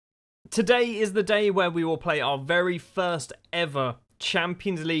Today is the day where we will play our very first ever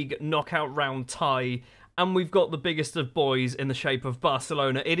Champions League knockout round tie, and we've got the biggest of boys in the shape of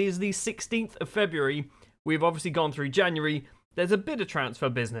Barcelona. It is the 16th of February. We've obviously gone through January. There's a bit of transfer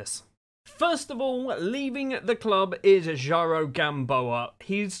business. First of all, leaving the club is Jairo Gamboa.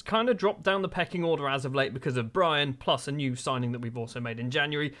 He's kind of dropped down the pecking order as of late because of Brian, plus a new signing that we've also made in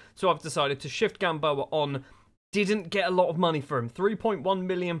January. So I've decided to shift Gamboa on. Didn't get a lot of money for him, £3.1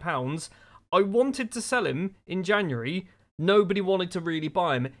 million. I wanted to sell him in January. Nobody wanted to really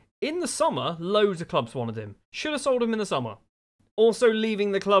buy him. In the summer, loads of clubs wanted him. Should have sold him in the summer. Also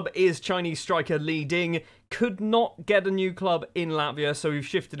leaving the club is Chinese striker Li Ding. Could not get a new club in Latvia, so we've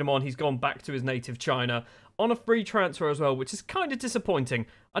shifted him on. He's gone back to his native China on a free transfer as well, which is kind of disappointing.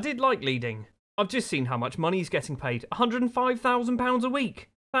 I did like Li Ding. I've just seen how much money he's getting paid. £105,000 a week.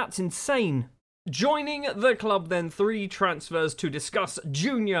 That's insane. Joining the club then, 3 transfers to discuss.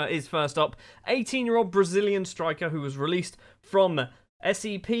 Junior is first up, 18-year-old Brazilian striker who was released from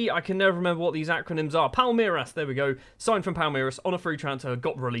SEP, I can never remember what these acronyms are. Palmeiras, there we go. Signed from Palmeiras on a free transfer,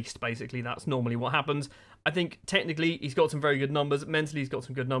 got released basically. That's normally what happens. I think technically he's got some very good numbers. Mentally he's got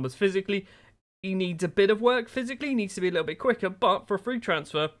some good numbers. Physically, he needs a bit of work. Physically he needs to be a little bit quicker, but for a free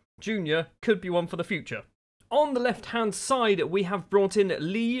transfer, Junior could be one for the future. On the left-hand side, we have brought in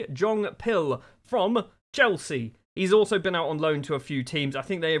Lee Jong-pil from Chelsea. He's also been out on loan to a few teams. I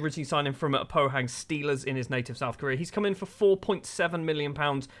think they originally signed him from Pohang Steelers in his native South Korea. He's come in for £4.7 million,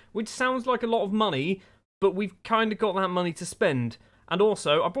 which sounds like a lot of money, but we've kind of got that money to spend. And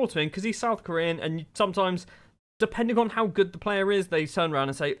also, I brought him in because he's South Korean, and sometimes, depending on how good the player is, they turn around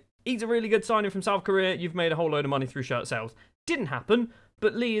and say, he's a really good signing from South Korea, you've made a whole load of money through shirt sales. Didn't happen,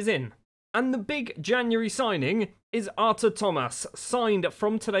 but Lee is in. And the big January signing is Artur Thomas, signed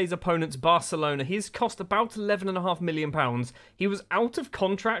from today's opponents Barcelona. He's cost about £11.5 million. He was out of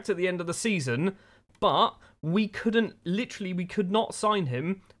contract at the end of the season, but we could not sign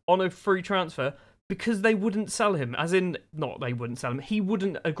him on a free transfer because they wouldn't sell him. As in, not they wouldn't sell him, he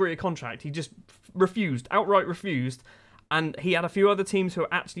wouldn't agree a contract. He just refused, outright refused. And he had a few other teams who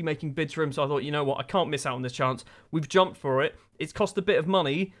are actually making bids for him, so I thought, you know what, I can't miss out on this chance. We've jumped for it. It's cost a bit of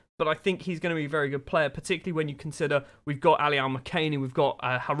money, but I think he's going to be a very good player, particularly when you consider we've got Alian McCaney, we've got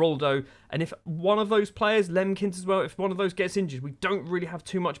Haroldo, and if one of those players, Lemkins as well, if one of those gets injured, we don't really have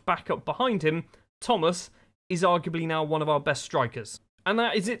too much backup behind him. Thomas is arguably now one of our best strikers. And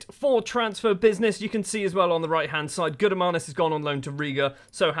that is it for transfer business. You can see as well on the right-hand side, Gudamanis has gone on loan to Riga,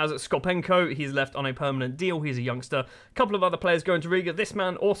 so has Skopenko. He's left on a permanent deal. He's a youngster. A couple of other players going to Riga. This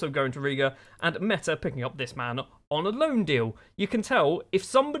man also going to Riga. And Meta picking up this man on a loan deal. You can tell if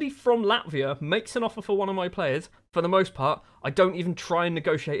somebody from Latvia makes an offer for one of my players, for the most part, I don't even try and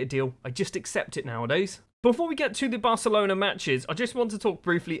negotiate a deal. I just accept it nowadays. Before we get to the Barcelona matches, I just want to talk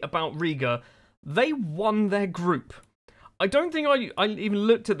briefly about Riga. They won their group. I don't think I even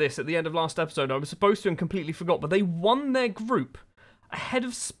looked at this at the end of last episode. I was supposed to and completely forgot. But they won their group ahead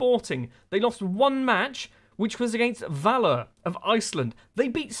of Sporting. They lost one match, which was against Valur of Iceland. They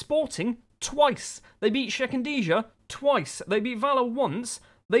beat Sporting twice. They beat Shekindija twice. They beat Valur once.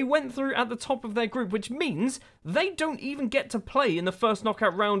 They went through at the top of their group, which means they don't even get to play in the first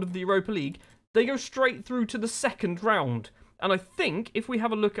knockout round of the Europa League. They go straight through to the second round. And I think if we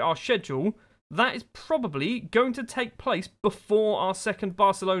have a look at our schedule, that is probably going to take place before our second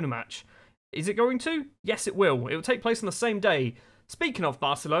Barcelona match. Is it going to? Yes, it will. It will take place on the same day. Speaking of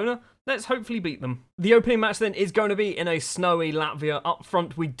Barcelona, let's hopefully beat them. The opening match then is going to be in a snowy Latvia. Up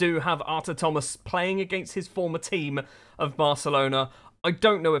front, we do have Artur Thomas playing against his former team of Barcelona. I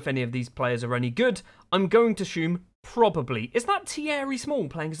don't know if any of these players are any good. I'm going to assume probably. Is that Thierry Small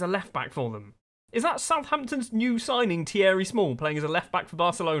playing as a left-back for them? Is that Southampton's new signing, Thierry Small, playing as a left-back for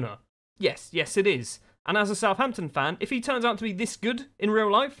Barcelona? Yes, it is. And as a Southampton fan, if he turns out to be this good in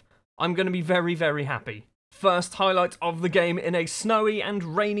real life, I'm going to be very, very happy. First highlight of the game in a snowy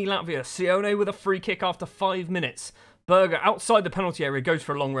and rainy Latvia. Sione with a free kick after 5 minutes. Berger outside the penalty area goes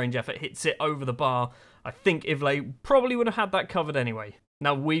for a long-range effort, hits it over the bar. I think Ivle probably would have had that covered anyway.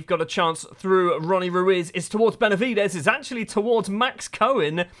 Now we've got a chance through Ronnie Ruiz. It's towards Benavides. It's actually towards Max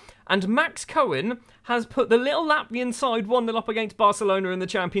Cohen. And Max Cohen has put the little Latvian side 1-0 up against Barcelona in the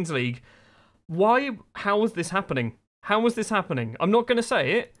Champions League. Why? How is this happening? How is this happening? I'm not going to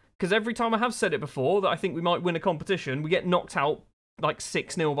say it, because every time I have said it before that I think we might win a competition, we get knocked out like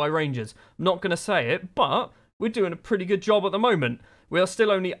 6-0 by Rangers. I'm not going to say it, but we're doing a pretty good job at the moment. We are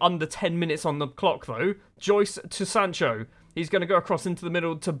still only under 10 minutes on the clock though. Joyce to Sancho. He's going to go across into the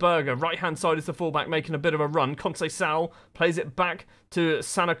middle to Berger. Right-hand side is the fullback making a bit of a run. Conceição plays it back to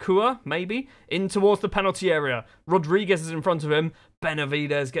Sanakua, maybe, in towards the penalty area. Rodriguez is in front of him.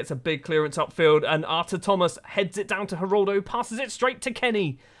 Benavides gets a big clearance upfield, and Artur Thomas heads it down to Geraldo, passes it straight to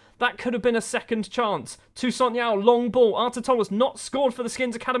Kenny. That could have been a second chance. Toussaint Yao, long ball. Artur Thomas not scored for the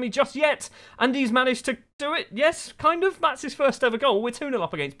Skinnz Academy just yet. And he's managed to do it. Yes, kind of. That's his first ever goal. We're 2-0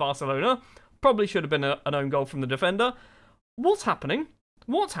 up against Barcelona. Probably should have been an own goal from the defender. What's happening?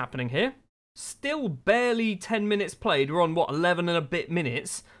 What's happening here? Still barely 10 minutes played. We're on, 11 and a bit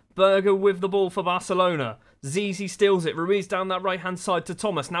minutes. Berger with the ball for Barcelona. Zizi steals it. Ruiz down that right-hand side to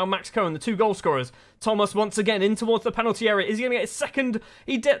Thomas. Now Max Cohen, the 2 goal scorers. Thomas once again in towards the penalty area. Is he going to get his second?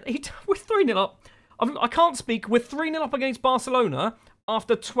 We're 3-0 up. I can't speak. We're 3-0 up against Barcelona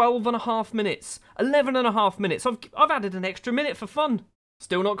after 12 and a half minutes. 11 and a half minutes. I've added an extra minute for fun.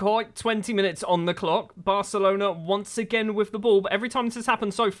 Still not quite 20 minutes on the clock. Barcelona once again with the ball. But every time this has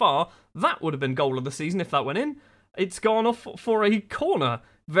happened so far, that would have been goal of the season if that went in. It's gone off for a corner.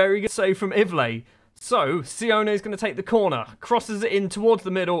 Very good save from Ivlay. So, Sione is going to take the corner. Crosses it in towards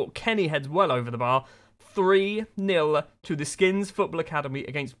the middle. Kenny heads well over the bar. 3-0 to the Skinnz Football Academy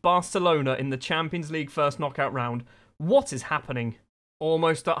against Barcelona in the Champions League first knockout round. What is happening?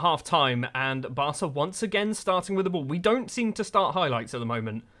 Almost at half-time, and Barca once again starting with the ball. We don't seem to start highlights at the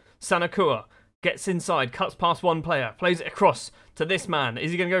moment. Sanakua gets inside, cuts past one player, plays it across to this man.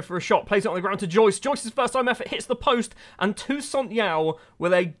 Is he going to go for a shot? Plays it on the ground to Joyce. Joyce's first time effort hits the post, and Toussaint Yao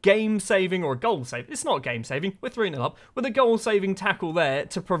with a game-saving, or a goal-saving. It's not game-saving, we're 3-0 up, with a goal-saving tackle there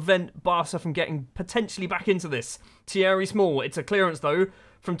to prevent Barca from getting potentially back into this. Thierry Small, it's a clearance though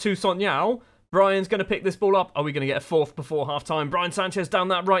from Toussaint Yao. Brian's going to pick this ball up. Are we going to get a fourth before half-time? Brian Sanchez down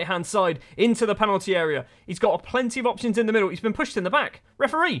that right-hand side into the penalty area. He's got plenty of options in the middle. He's been pushed in the back.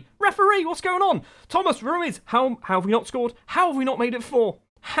 Referee! Referee! What's going on? Thomas Ruiz! How have we not scored? How have we not made it 4?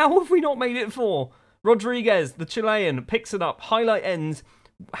 How have we not made it 4? Rodriguez, the Chilean, picks it up. Highlight ends.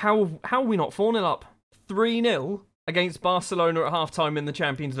 How are we not 4-0 up? 3-0 against Barcelona at half-time in the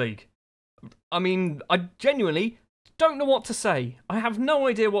Champions League. I mean, I genuinely don't know what to say. I have no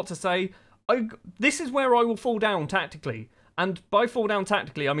idea what to say. This is where I will fall down tactically. And by fall down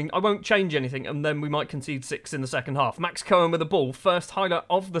tactically, I mean I won't change anything and then we might concede 6 in the second half. Max Cohen with the ball. First highlight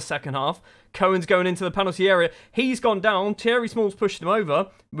of the second half. Cohen's going into the penalty area. He's gone down. Thierry Small's pushed him over.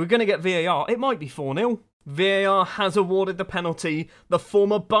 We're going to get VAR. It might be 4-0. VAR has awarded the penalty. The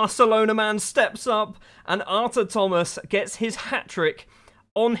former Barcelona man steps up and Artur Thomas gets his hat-trick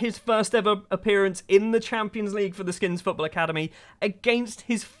on his first ever appearance in the Champions League for the Skinnz Football Academy against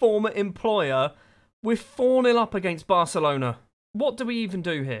his former employer. We're 4-0 up against Barcelona. What do we even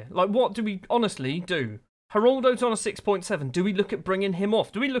do here? Like, what do we honestly do? Geraldo's on a 6.7. Do we look at bringing him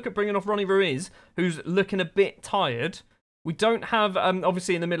off? Do we look at bringing off Ronnie Ruiz, who's looking a bit tired? We don't have,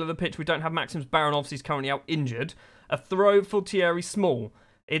 obviously in the middle of the pitch, we don't have Maxims Baranov, he's currently out injured. A throw for Thierry Small.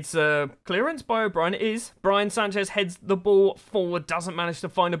 It's a clearance by O'Brien. It is. Brian Sanchez heads the ball forward, doesn't manage to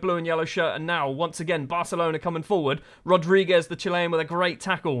find a blue and yellow shirt, and now, once again, Barcelona coming forward. Rodriguez, the Chilean, with a great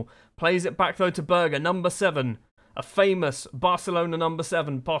tackle. Plays it back, though, to Berger, number 7. A famous Barcelona number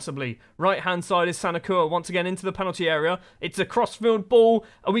 7, possibly. Right-hand side is Sanakua, once again into the penalty area. It's a cross-field ball.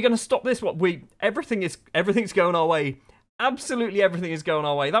 Are we going to stop this? What? Everything's going our way. Absolutely everything is going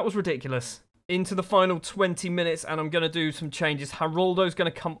our way. That was ridiculous. Into the final 20 minutes, and I'm going to do some changes. Geraldo's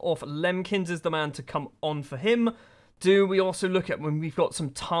going to come off. Lemkins is the man to come on for him. Do we also look at when we've got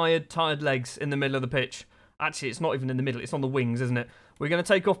some tired legs in the middle of the pitch? Actually, it's not even in the middle. It's on the wings, isn't it? We're going to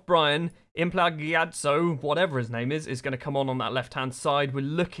take off Brian. Implagiazzo, whatever his name is going to come on that left-hand side. We're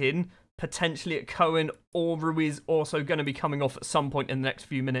looking potentially at Cohen or Ruiz also going to be coming off at some point in the next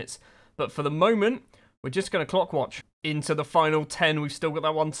few minutes. But for the moment, we're just going to clock watch. Into the final 10, we've still got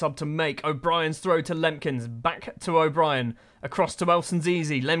that one sub to make. O'Brien's throw to Lemkins. Back to O'Brien. Across to Elson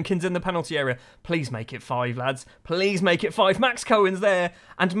Zizi. Lemkins in the penalty area. Please make it 5, lads. Please make it 5. Max Cohen's there.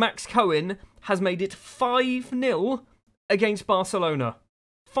 And Max Cohen has made it 5-0 against Barcelona.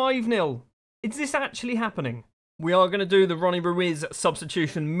 5-0. Is this actually happening? We are going to do the Ronnie Ruiz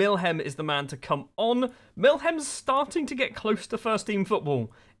substitution. Milhem is the man to come on. Milhem's starting to get close to first-team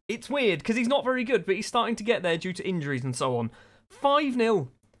football. It's weird, because he's not very good, but he's starting to get there due to injuries and so on. 5-0.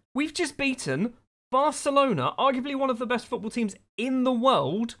 We've just beaten Barcelona, arguably one of the best football teams in the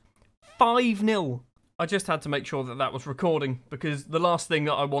world, 5-0. I just had to make sure that that was recording, because the last thing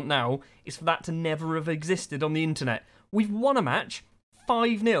that I want now is for that to never have existed on the internet. We've won a match,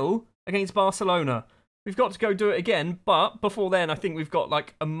 5-0, against Barcelona. We've got to go do it again, but before then, I think we've got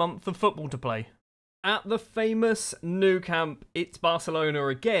like a month of football to play. At the famous Nou Camp, it's Barcelona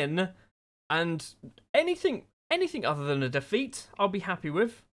again, and anything other than a defeat, I'll be happy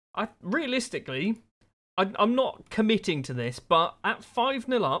with. Realistically, I'm not committing to this, but at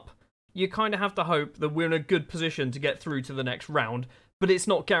 5-0 up, You kind of have to hope that we're in a good position to get through to the next round, but it's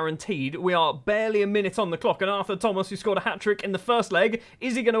not guaranteed. We are barely a minute on the clock, and Arthur Thomas, who scored a hat-trick in the first leg,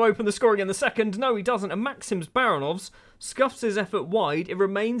 is he going to open the scoring in the second? No, he doesn't, and Maxims Baranovs scuffs his effort wide. It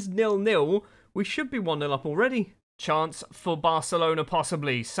remains 0-0. We should be 1-0 up already. Chance for Barcelona,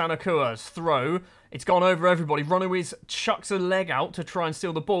 possibly. Sanakua's throw. It's gone over everybody. Ruiz chucks a leg out to try and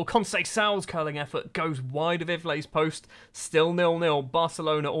steal the ball. Conceição's curling effort goes wide of Ivlei's post. Still 0-0.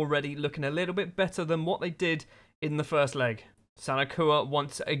 Barcelona already looking a little bit better than what they did in the first leg. Sanakua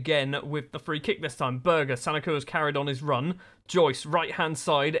once again with the free kick this time. Berger, Sanakua's carried on his run. Joyce, right-hand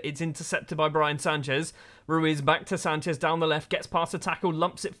side. It's intercepted by Brian Sanchez. Ruiz back to Sanchez down the left. Gets past the tackle,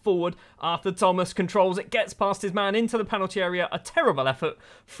 lumps it forward. Arthur Thomas controls it. Gets past his man into the penalty area. A terrible effort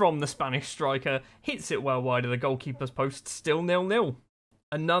from the Spanish striker. Hits it well wide of the goalkeeper's post. Still 0-0.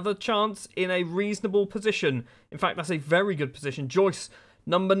 Another chance in a reasonable position. In fact, that's a very good position. Joyce,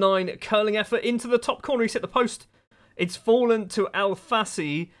 number 9, curling effort into the top corner. He's hit the post. It's fallen to El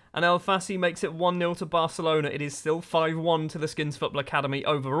Fassi, and El Fassi makes it 1-0 to Barcelona. It is still 5-1 to the Skinnz Football Academy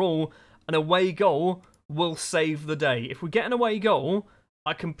overall. An away goal will save the day. If we get an away goal,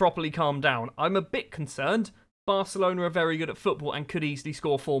 I can properly calm down. I'm a bit concerned. Barcelona are very good at football and could easily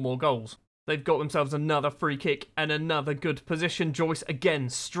score 4 more goals. They've got themselves another free kick and another good position. Joyce again,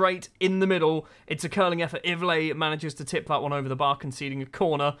 straight in the middle. It's a curling effort. Ivlei manages to tip that one over the bar, conceding a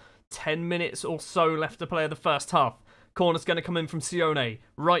corner. 10 minutes or so left to play of the first half. Corner's going to come in from Sione.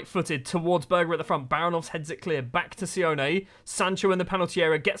 Right-footed towards Berger at the front. Baranovs heads it clear. Back to Sione. Sancho in the penalty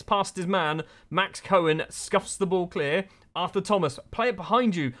area. Gets past his man. Max Cohen scuffs the ball clear. Arthur Thomas, play it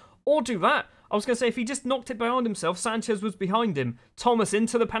behind you. Or do that. I was going to say, if he just knocked it behind himself, Sanchez was behind him. Thomas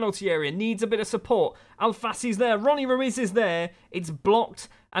into the penalty area. Needs a bit of support. Alfassi's there. Ronnie Ruiz is there. It's blocked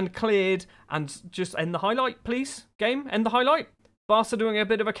and cleared. And just end the highlight, please. Game, end the highlight. Barca doing a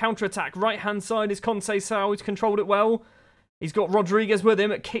bit of a counter-attack. Right-hand side is Conceição. He's controlled it well. He's got Rodriguez with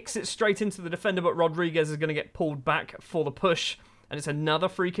him. It kicks it straight into the defender, but Rodriguez is going to get pulled back for the push. And it's another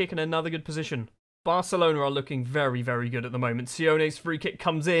free kick and another good position. Barcelona are looking very, very good at the moment. Sione's free kick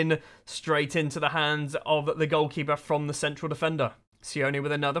comes in straight into the hands of the goalkeeper from the central defender. Sione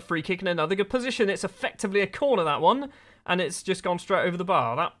with another free kick and another good position. It's effectively a corner, that one. And it's just gone straight over the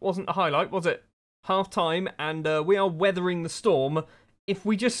bar. That wasn't a highlight, was it? Half-time, and we are weathering the storm. If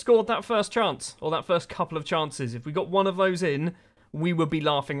we just scored that first chance, or that first couple of chances, if we got one of those in, we would be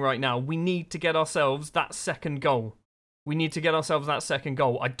laughing right now. We need to get ourselves that second goal. We need to get ourselves that second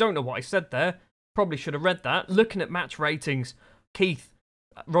goal. I don't know what I said there. Probably should have read that. Looking at match ratings, Keith,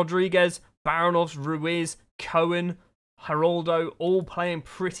 Rodriguez, Baranovs, Ruiz, Cohen, Geraldo, all playing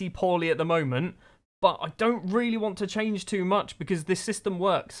pretty poorly at the moment. But I don't really want to change too much because this system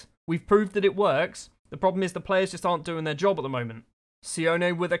works. We've proved that it works. The problem is the players just aren't doing their job at the moment.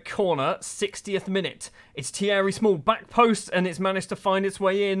 Sione with a corner, 60th minute. It's Thierry Small, back post, and it's managed to find its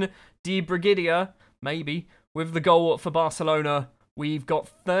way in. Di Brigidia, maybe, with the goal for Barcelona. We've got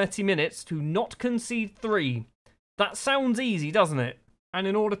 30 minutes to not concede 3. That sounds easy, doesn't it? And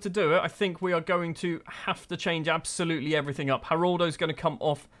in order to do it, I think we are going to have to change absolutely everything up. Geraldo's going to come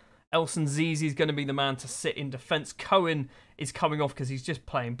off. Elson Zizi's going to be the man to sit in defence. Cohen is coming off because he's just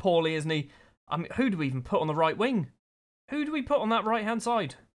playing poorly, isn't he? I mean, who do we even put on the right wing? Who do we put on that right-hand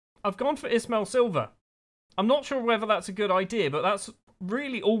side? I've gone for Ismail Silva. I'm not sure whether that's a good idea, but that's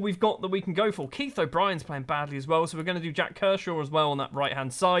really all we've got that we can go for. Keith O'Brien's playing badly as well, so we're going to do Jack Kershaw as well on that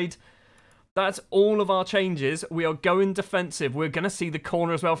right-hand side. That's all of our changes. We are going defensive. We're going to see the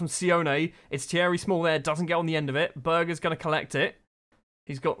corner as well from Sione. It's Thierry Small there, doesn't get on the end of it. Berger's going to collect it.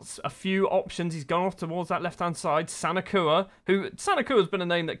 He's got a few options. He's gone off towards that left-hand side. Sanakua, Sanakua's been a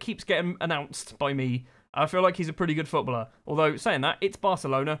name that keeps getting announced by me. I feel like he's a pretty good footballer. Although, saying that, it's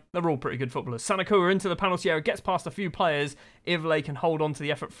Barcelona. They're all pretty good footballers. Sanakua into the penalty area, gets past a few players. Ivlei can hold on to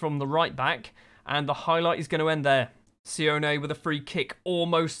the effort from the right back. And the highlight is going to end there. Sione with a free kick.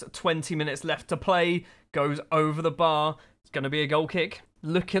 Almost 20 minutes left to play. Goes over the bar. It's going to be a goal kick.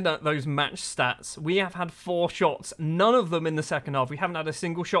 Looking at those match stats, we have had 4 shots. None of them in the second half. We haven't had a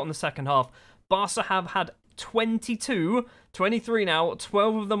single shot in the second half. Barca have had 22, 23 now,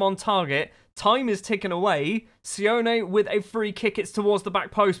 12 of them on target. Time is ticking away. Sione with a free kick. It's towards the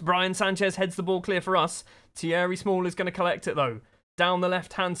back post. Brian Sanchez heads the ball clear for us. Thierry Small is going to collect it though. Down the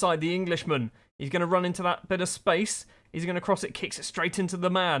left-hand side, the Englishman. He's going to run into that bit of space. He's going to cross it, kicks it straight into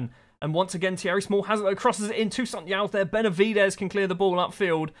the man. And once again, Thierry Small has it though, crosses it in. Toussaint Yao there. Benavides can clear the ball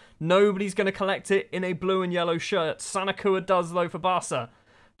upfield. Nobody's going to collect it in a blue and yellow shirt. Sanakua does though for Barca.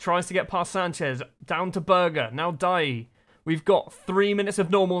 Tries to get past Sanchez. Down to Berger. Now Dai. We've got 3 minutes of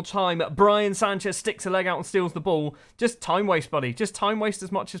normal time. Brian Sanchez sticks a leg out and steals the ball. Just time waste, buddy. Just time waste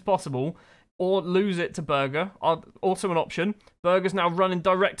as much as possible. Or lose it to Berger. Also an option. Berger's now running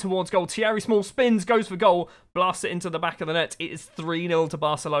direct towards goal. Thierry Small spins, goes for goal, blasts it into the back of the net. It is 3-0 to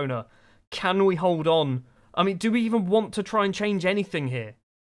Barcelona. Can we hold on? I mean, do we even want to try and change anything here?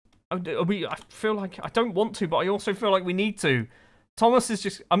 I feel like I don't want to, but I also feel like we need to. Thomas is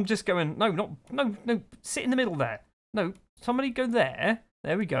just... I'm just going... No. Sit in the middle there. No, somebody go there.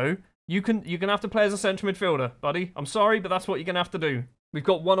 There we go. You're going to have to play as a central midfielder, buddy. I'm sorry, but that's what you're going to have to do. We've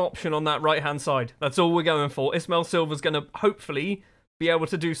got one option on that right-hand side. That's all we're going for. Ismail Silva's going to hopefully be able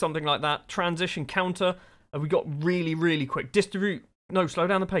to do something like that. Transition, counter. We got really, really quick. Distribute. No, slow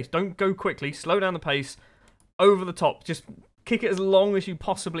down the pace. Don't go quickly. Slow down the pace. Over the top. Just kick it as long as you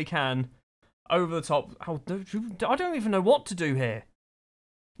possibly can. Over the top. Oh, I don't even know what to do here.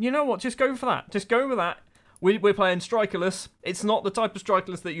 You know what? Just go for that. Just go with that. We're playing strikerless. It's not the type of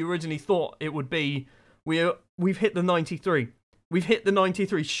strikerless that you originally thought it would be. We've hit the 93. We've hit the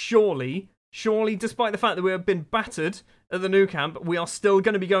 93. Surely, despite the fact that we have been battered at the Nou Camp, we are still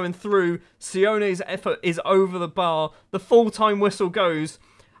going to be going through. Sione's effort is over the bar. The full-time whistle goes.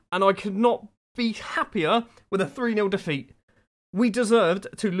 And I could not be happier with a 3-0 defeat. We deserved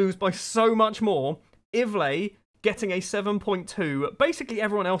to lose by so much more. Ivlay getting a 7.2. Basically,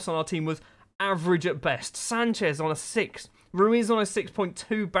 everyone else on our team was average at best. Sanchez on a 6. Ruiz on a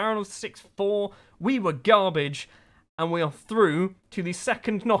 6.2. Barron on a 6.4. We were garbage. And we are through to the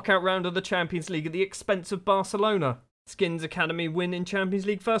second knockout round of the Champions League at the expense of Barcelona. Skinnz Academy win in Champions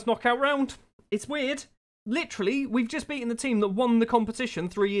League first knockout round. It's weird. Literally, we've just beaten the team that won the competition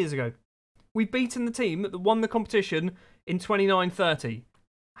 3 years ago. We've beaten the team that won the competition in 29-30.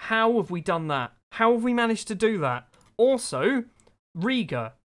 How have we done that? How have we managed to do that? Also,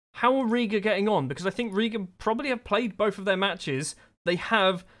 Riga. How are Riga getting on? Because I think Riga probably have played both of their matches.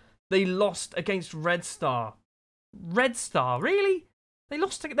 They lost against Red Star. Red Star, really? They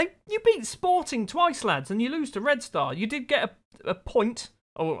lost. You beat Sporting twice, lads, and you lose to Red Star. You did get a point.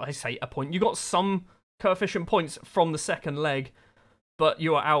 Oh, I say a point. You got some coefficient points from the second leg, but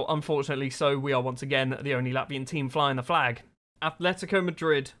you are out, unfortunately. So we are once again the only Latvian team flying the flag. Atletico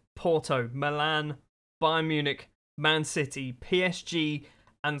Madrid, Porto, Milan, Bayern Munich, Man City, PSG,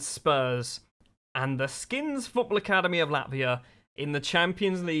 and Spurs, and the Skinnz Football Academy of Latvia in the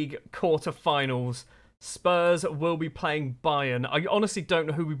Champions League quarter-finals. Spurs will be playing Bayern. I honestly don't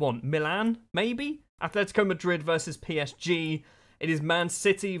know who we want. Milan, maybe? Atletico Madrid versus PSG. It is Man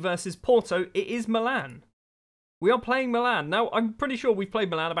City versus Porto. It is Milan. We are playing Milan. Now, I'm pretty sure we've played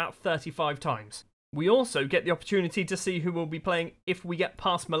Milan about 35 times. We also get the opportunity to see who will be playing if we get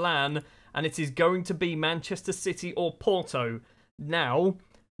past Milan, and it is going to be Manchester City or Porto. Now,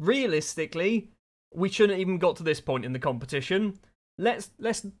 realistically, we shouldn't even got to this point in the competition. Let's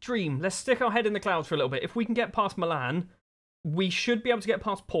dream. Let's stick our head in the clouds for a little bit. If we can get past Milan, we should be able to get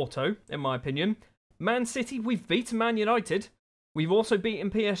past Porto, in my opinion. Man City, we've beaten Man United. We've also beaten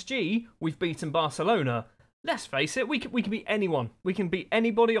PSG. We've beaten Barcelona. Let's face it, we can beat anyone. We can beat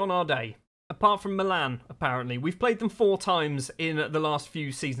anybody on our day. Apart from Milan, apparently. We've played them 4 times in the last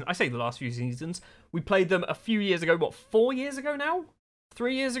few seasons. I say the last few seasons. We played them a few years ago. What, 4 years ago now?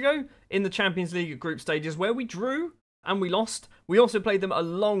 3 years ago? In the Champions League group stages where we drew and we lost. We also played them a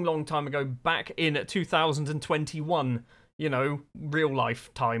long, long time ago, back in 2021. You know, real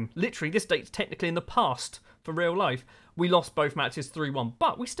life time. Literally, this date's technically in the past for real life. We lost both matches 3-1,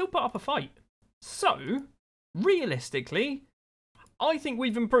 but we still put up a fight. So, realistically, I think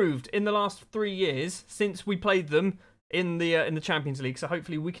we've improved in the last 3 years since we played them in the Champions League. So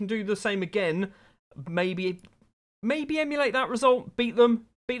hopefully we can do the same again. Maybe emulate that result, beat them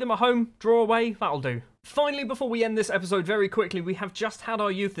at home, draw away, that'll do. Finally, before we end this episode very quickly, we have just had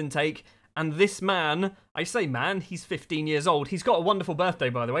our youth intake, and this man, I say man, he's 15 years old. He's got a wonderful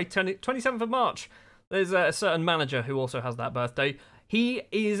birthday, by the way, 27th of March. There's a certain manager who also has that birthday. He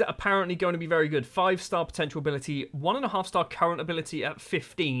is apparently going to be very good. 5-star potential ability, 1.5-star current ability at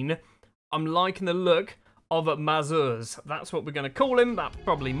 15. I'm liking the look of Mazurs. That's what we're going to call him. That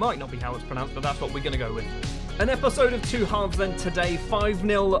probably might not be how it's pronounced, but that's what we're going to go with. An episode of 2 halves then today.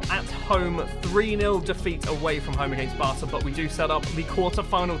 5-0 at home, 3-0 defeat away from home against Barca, but we do set up the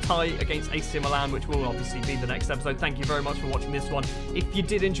quarter-final tie against AC Milan, which will obviously be the next episode. Thank you very much for watching this one. If you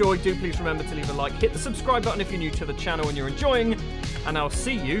did enjoy, do please remember to leave a like, hit the subscribe button if you're new to the channel and you're enjoying, and I'll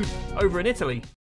see you over in Italy.